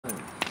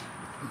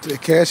The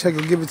cash I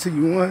can give it to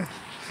you one.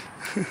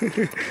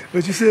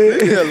 What you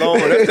said? Leave me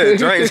alone. That's that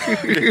drink.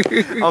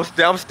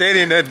 I'm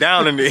steadying that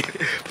down to me.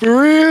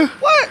 For real?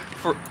 What?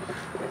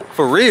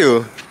 For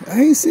real? I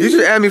ain't seen you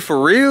just asked me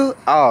for real?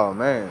 Oh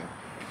man.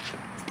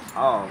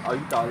 Oh, you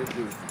thought this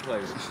dude was a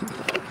player.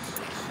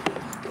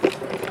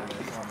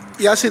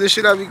 Y'all see the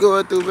shit I be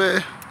going through,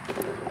 man.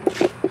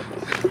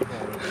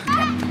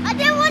 I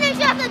didn't want to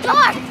shut the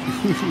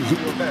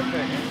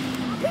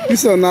door. You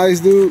so nice,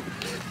 dude.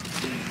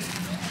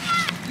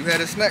 You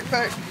had a snack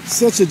pack?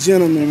 Such a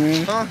gentleman,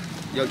 man. Huh?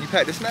 Yo, you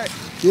packed the snack?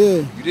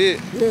 Yeah. You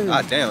did? Yeah.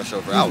 God damn,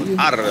 chauffeur. I was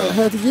out of there. I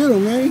had to get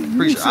him, man.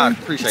 I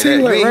appreciate that.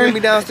 You ain't hear me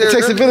downstairs. It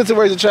takes a village to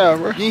raise a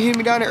child, bro. You ain't hear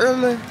me down there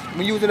earlier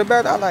when you was in the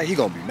bathroom? I was like, he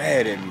gonna be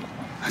mad at me.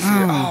 I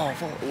said, oh,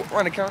 fuck.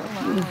 Run the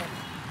camera.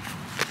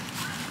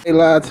 They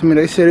lied to me.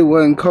 They said it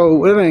wasn't cold.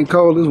 Well, it ain't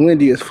cold. It's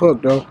windy as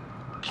fuck, though.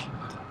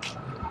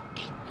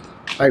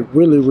 Like,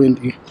 really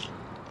windy.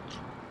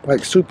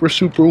 Like, super,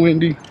 super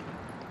windy.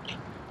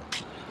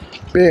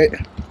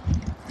 Bet.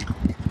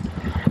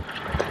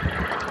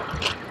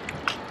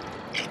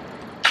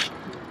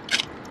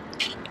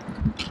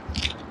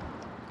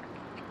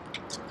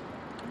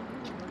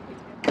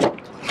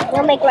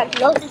 We'll make like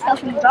loads of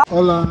stuff in the dog.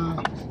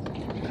 Hola.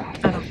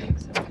 I don't think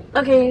so.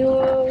 Okay.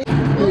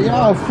 Hey,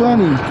 y'all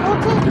funny.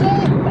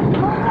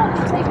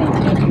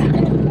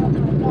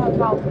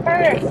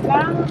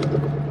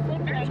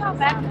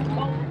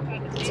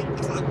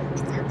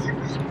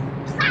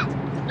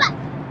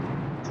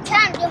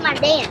 Time to do my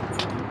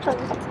dance.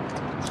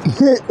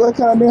 What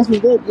kind of dance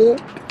was that, girl?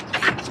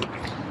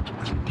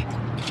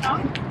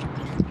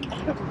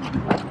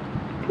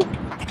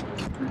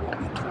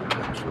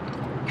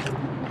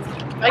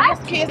 I guess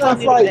kids don't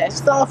do that.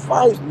 Stop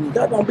fighting.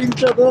 Y'all gonna beat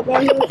each other up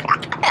out here?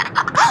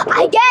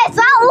 I guess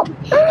so.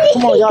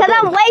 Come on, y'all Because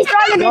I'm go. way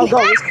stronger than Y'all go,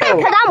 let's go.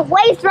 Because I'm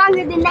way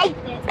stronger than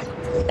Nathan.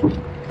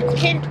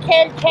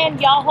 Can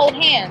y'all hold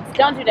hands?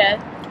 Don't do that.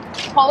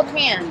 Hold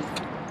hands.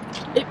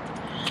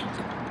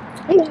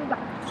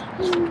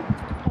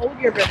 Hold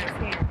your brother's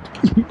hand.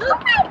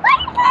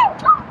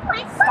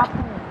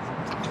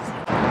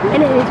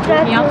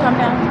 Can y'all come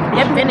down?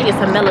 They're finna get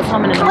some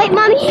melatonin. Wait,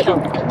 mommy.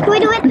 Can we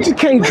do it? But you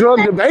can't drug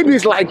the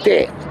babies like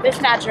that.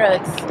 It's not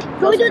drugs.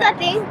 Can we do that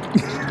thing?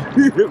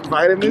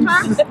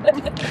 Vitamins?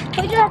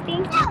 Can we do that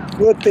thing?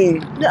 What thing?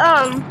 The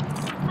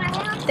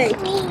thing.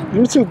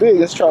 You're too big.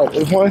 Let's try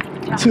it. 1,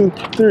 2,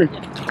 3.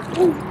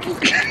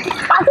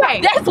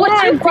 Okay, that's what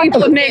you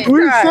people next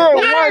We time. said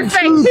 1,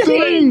 2,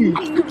 3.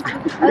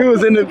 It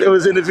was in the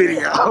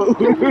video. Are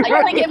you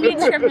gonna get me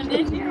tripping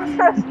this year?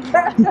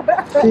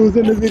 It was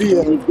in the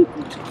video.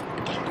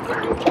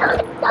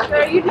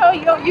 Girl, you know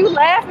you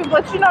laughing,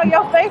 but you know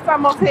your face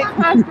almost hit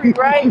concrete,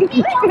 right?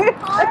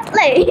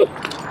 Like,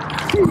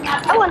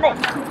 I want that.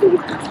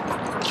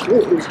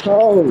 It is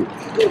cold.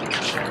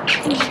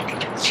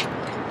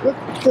 What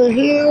the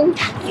hell?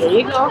 There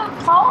you go.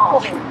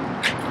 Cold.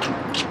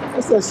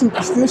 That's that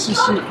superstitious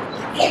shit.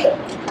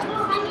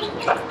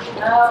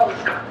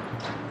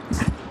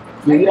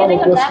 Yeah, y'all gonna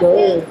bust your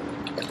ass.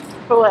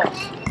 For what?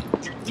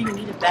 Do you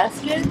need a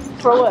basket?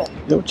 For what?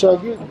 Yo, what y'all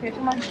getting? Okay,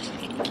 come on.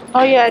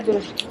 Oh yeah, I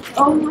do.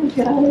 Oh my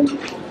god. Where's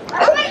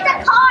the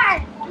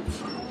car?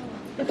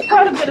 It's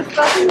quite a bit of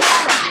stuff.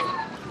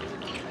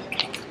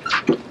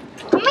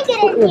 I'm gonna get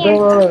in Yeah, here.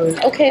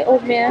 alright. Okay,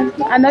 old man.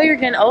 I know you're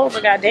getting old,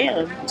 but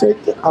goddamn.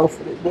 Take the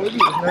outfit, boy.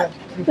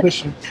 You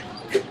pushing.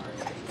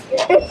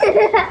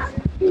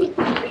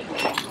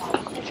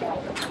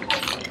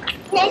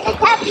 Nathan,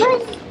 tap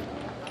first.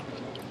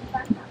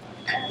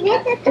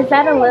 Is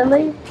that a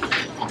lily?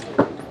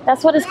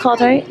 That's what it's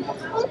called, right?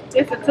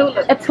 It's a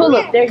tulip. A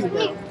tulip. There you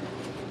go.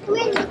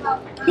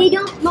 They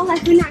don't look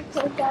like we're not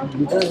close though.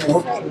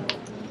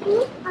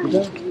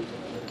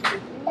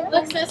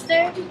 Look,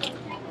 sister.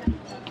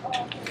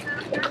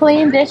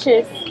 Clean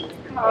dishes.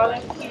 Oh,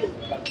 that's cute.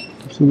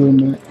 It's a little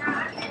man.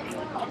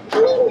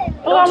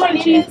 Oh, I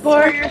like cheese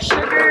board. Your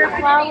sugar,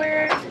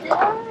 flour.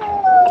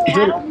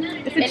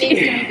 It needs to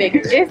be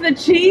bigger. It's a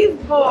cheese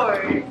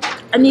board.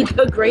 I need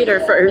the grater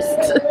first.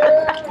 It's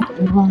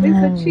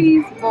a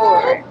cheese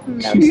board.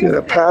 She said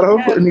a paddle.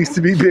 It needs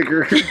to be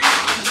bigger.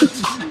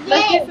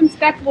 Let's get some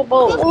stackable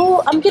bowls.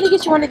 Oh, I'm gonna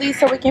get you one of these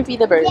so we can feed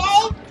the birds.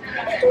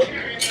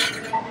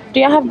 Do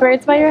y'all have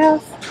birds by your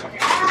house?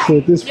 So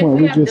at this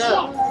point, we just.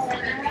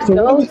 So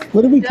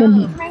what did we come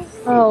here?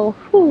 Oh,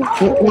 whew. We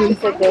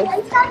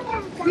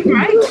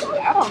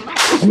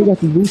got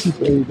the Boosie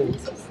fade though.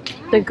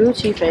 The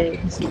Gucci fade.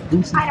 It's the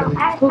Boosie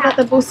fade. Who got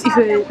the Boosie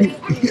fade?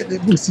 Yeah, the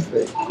Boosie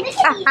fade.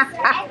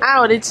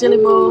 Oh, the chili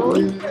bowl.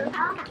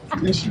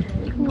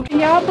 Can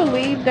y'all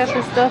believe that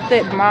the stuff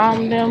that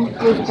mom them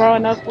was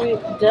growing up with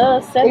Duh,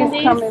 is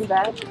 70s. coming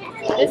back?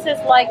 This is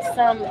like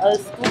some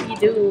Scooby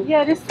Doo.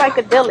 Yeah, this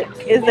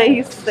psychedelic, as they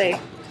used to say.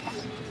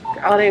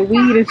 All that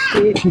weed and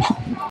shit.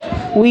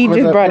 Weed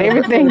just brought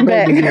everything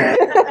back.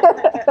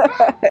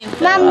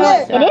 Mom,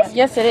 look. It is?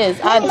 Yes, it is.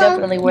 I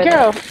definitely wear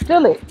Girl, that.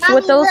 fill it.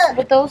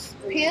 With those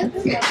pins.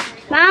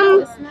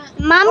 Mom,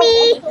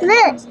 Mommy,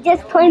 look,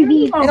 just plain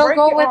beef. It'll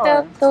go with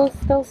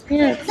those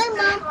pants.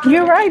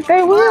 You're right,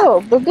 they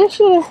will. But this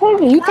shit is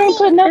heavy. You can't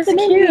put nothing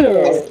in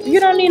here. You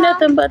don't need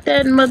nothing but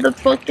that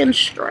motherfucking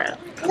strap.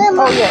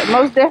 Oh yeah,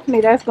 most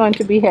definitely that's going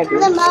to be heavy.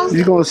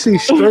 You're gonna see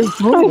straight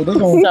through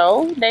it.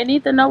 So they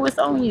need to know it's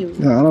on you.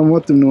 No, I don't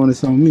want them knowing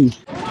it's on me.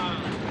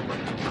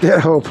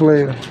 That whole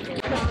player.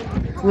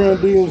 Real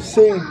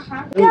DLC.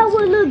 That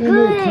would look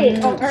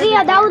good.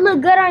 Yeah, that would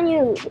look good on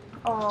you.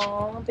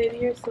 Oh, baby,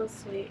 you're so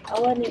sweet.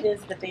 All I need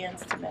is the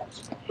bands to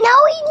match.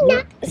 No, he's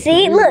not.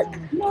 See, look.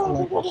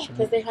 No,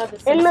 because they have the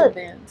And same look.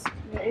 bands.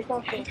 Yeah, it's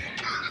okay.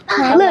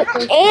 Look,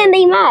 and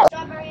they match.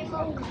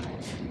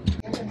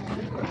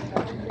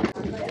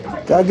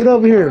 Gotta get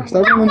over here.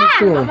 Stop running the I'm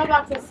store.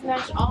 about to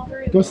snatch all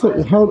three. Go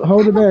sit,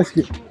 hold the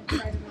basket.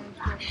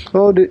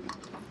 Hold it.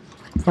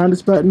 Find a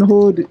spot and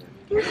hold it.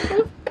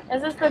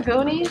 Is this the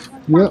Goonies?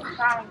 Yep.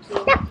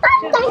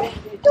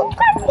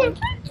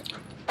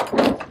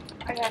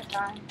 I got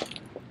time.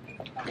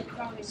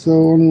 So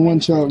only one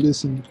child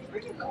listen.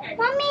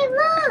 Mommy,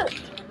 look.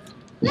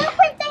 Look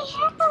what they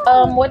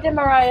have. What did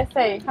Mariah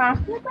say? Huh?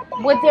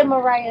 What did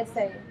Mariah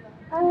say?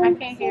 I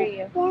can't hear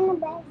you.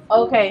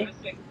 Okay.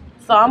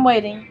 So I'm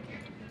waiting.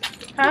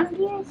 Huh? Thank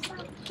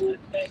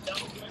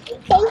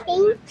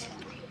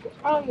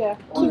Oh yeah.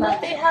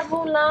 Mulan. They have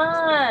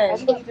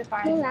Mulan.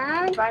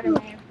 Mulan.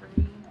 Spider-Man for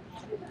me.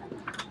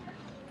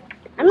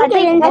 I'm not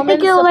getting. I Women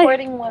think it'll like.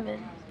 supporting women.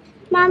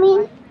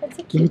 Mommy, It's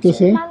a What cute they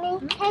say? mommy,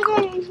 can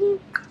I get in here?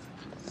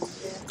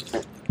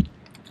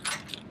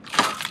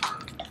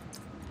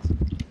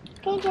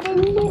 Can I get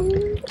in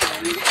here?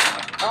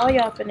 All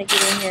y'all finna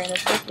get in here in a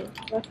second.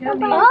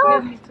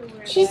 Oh,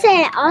 she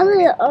said all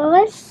of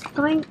us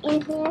going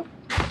in here.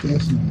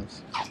 That's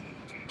nice.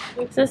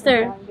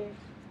 Sister.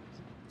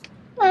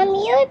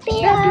 Mommy, you would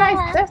be That's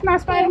nice. That's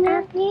not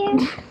Spider-Man.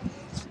 here.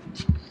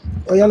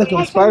 Oh, y'all looking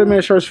at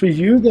Spider-Man shirts for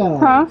you guys.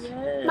 Huh?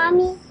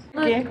 Mommy,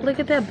 Look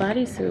at that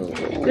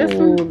bodysuit. This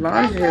Ooh, one?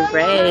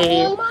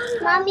 lingerie.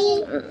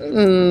 mommy.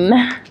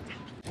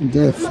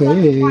 That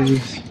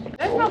face.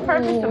 There's no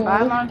purpose to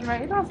buy lingerie.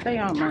 It don't stay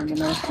on long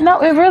enough.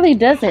 No, it really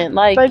doesn't.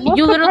 Like Like, what's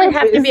you the literally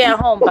have to purpose? be at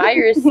home by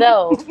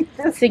yourself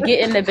to get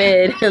in the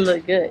bed and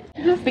look good.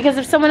 Because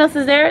if someone else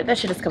is there, that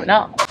shit is coming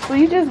off. So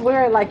you just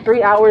wear it like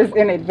 3 hours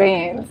in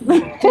advance.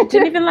 It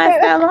didn't even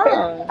last that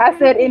long. I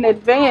said in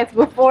advance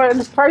before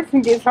the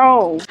person gets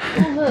home.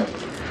 Oh,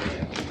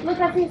 look,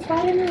 I see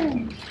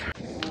Spider-Man.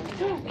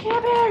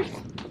 Care Bears.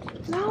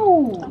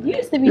 No, you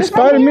used to be It's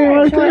Spider-Man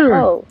right there.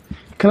 Oh,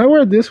 Can I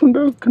wear this one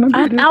though? Can I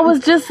do this? I was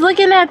just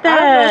looking at I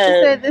that.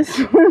 said this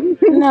one.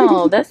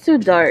 No, that's too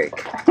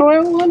dark. I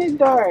want it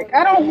dark.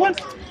 I don't want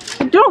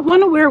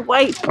to wear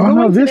white. Oh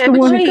no, this the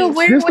one. you could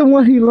wear This the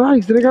one he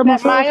likes. Did they got my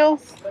That size?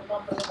 Miles.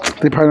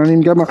 They probably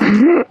don't even got my.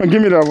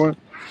 Give me that one.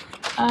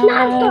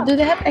 Do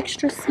they have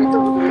extra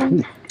small?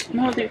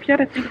 No, you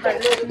gotta think about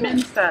it. It's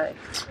men's size.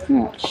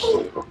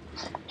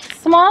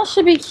 Small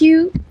should be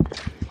cute.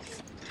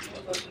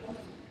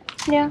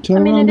 Yeah, Turn I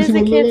mean around, it is see a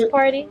what it kids' look like.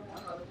 party.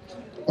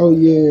 Oh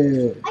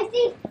yeah. I see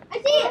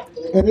it.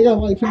 And they got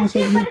white pants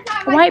over here.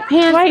 White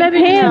pants, White baby.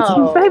 pants,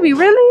 No. baby.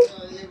 Really?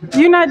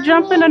 You not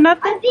jumping or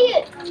nothing? I see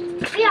it.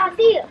 Yeah, I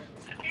see it.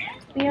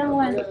 The other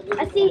one.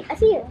 I see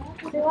it.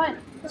 The one.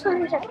 This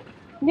one is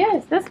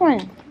Yes, this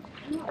one.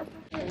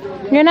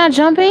 You're not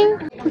jumping?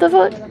 What the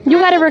fuck? You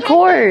gotta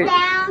record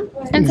down.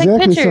 and take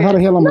Exactly. pictures. So how the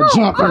hell I'm gonna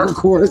jump and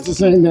record at the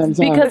same damn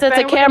time? Because it's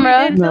a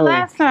camera. The No.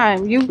 last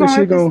time you that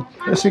shit going.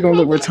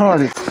 gonna look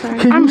retarded.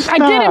 Can you I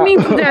didn't mean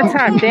to stop? that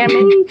time. Damn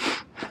it.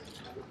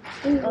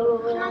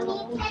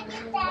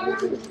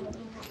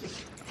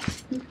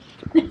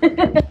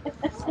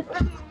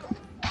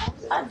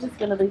 I'm just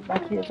gonna leave my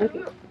kids with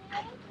you.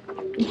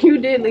 You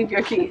did leave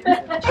your kids.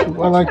 I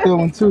like that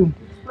one too.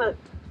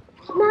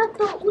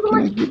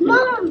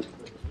 Mom,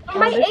 for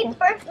my 8th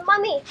birthday,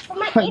 mommy, for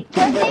my 8th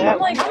birthday, I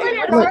want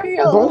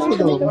Both of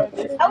them.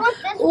 I want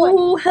this one.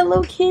 Ooh,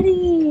 Hello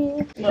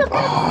Kitty. Oh,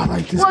 I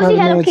like this Well, she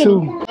had a Spider-Man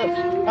too.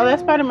 Oh, that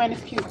Spider-Man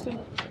is cute too.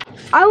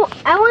 I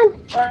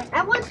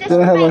want this They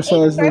for have my our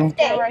size 8th though.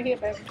 birthday. Right here,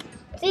 baby.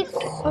 See,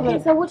 Okay,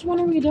 so which one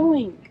are we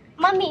doing?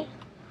 mommy,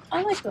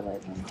 I like the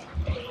light one.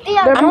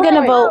 yeah, I'm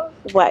gonna vote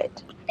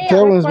white.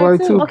 That one's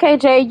white too. Okay,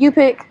 Jay, you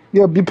pick.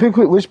 Yeah, you pick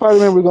which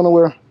Spider-Man we're gonna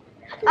wear.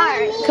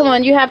 Alright. Come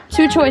on, you have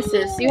two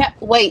choices. You have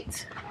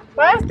wait.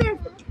 Faster.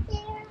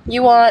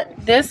 You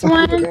want this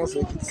one? So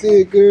you can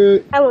see it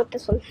good. I want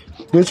this one.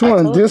 Which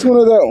one? This one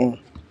or that one?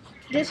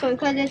 This one,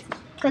 cause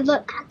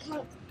look,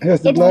 It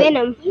has the it's black.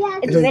 Venom.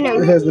 It's It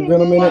Venom. has the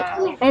venom in it.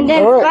 And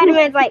then All right.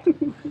 Spider-Man's like,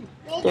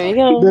 There you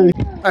go. Baby.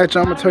 All right,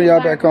 y'all, I'm gonna turn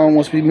y'all back on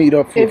once we meet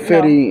up for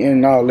Fetty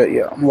and all that.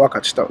 Yeah, I'm gonna walk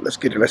out the store. Let's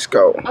get it. Let's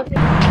go.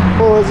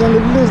 Boys in the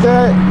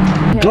blizzard.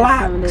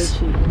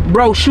 Glocks.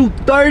 Bro, shoot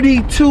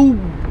 32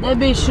 That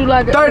bitch shoot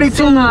like a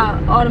 32.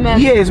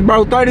 automatic. Yes,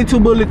 bro. 32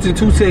 bullets in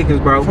 2 seconds,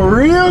 bro. For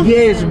real?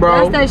 Yes,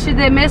 bro. That's that shit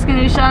that Mexican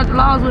they shot the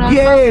laws with.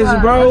 Yes,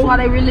 bro. That's why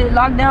they really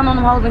locked down on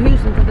them hoes in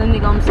Houston, because that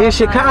nigga on the south In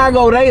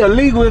Chicago, they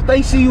illegal. If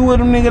they see you with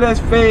them, nigga, that's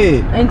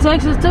fed. In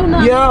Texas too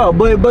now. Yeah,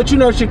 but you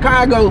know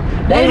Chicago,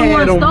 They the had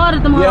one them.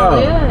 started them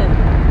hoes.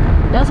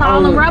 Yeah. That's how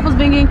all them rappers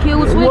been getting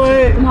killed with switches.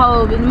 What? Them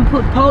hoes. And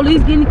them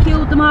police getting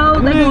killed with them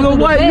hoes. They going Nigga, through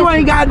the what? vest. You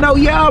ain't got no,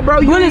 yeah,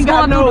 bro. You Bullets ain't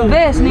got going through no. the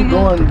vest,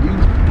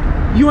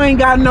 nigga. You ain't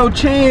got no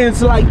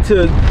chance like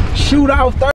to shoot out 30.